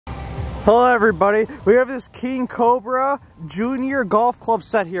Hello everybody, we have this King Cobra Junior Golf Club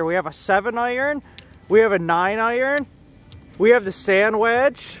set here. We have a 7 iron, we have a 9 iron, we have the sand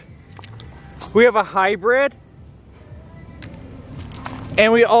wedge, we have a hybrid,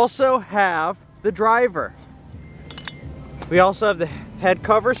 and we also have the driver. We also have the head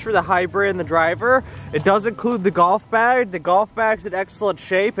covers for the hybrid and the driver. It does include the golf bag. The golf bag's in excellent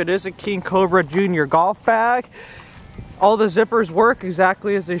shape. It is a King Cobra Junior golf bag. All the zippers work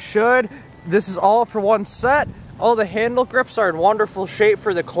exactly as they should. This is all for one set. All the handle grips are in wonderful shape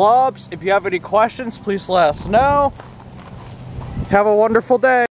for the clubs. If you have any questions, please let us know. Have a wonderful day.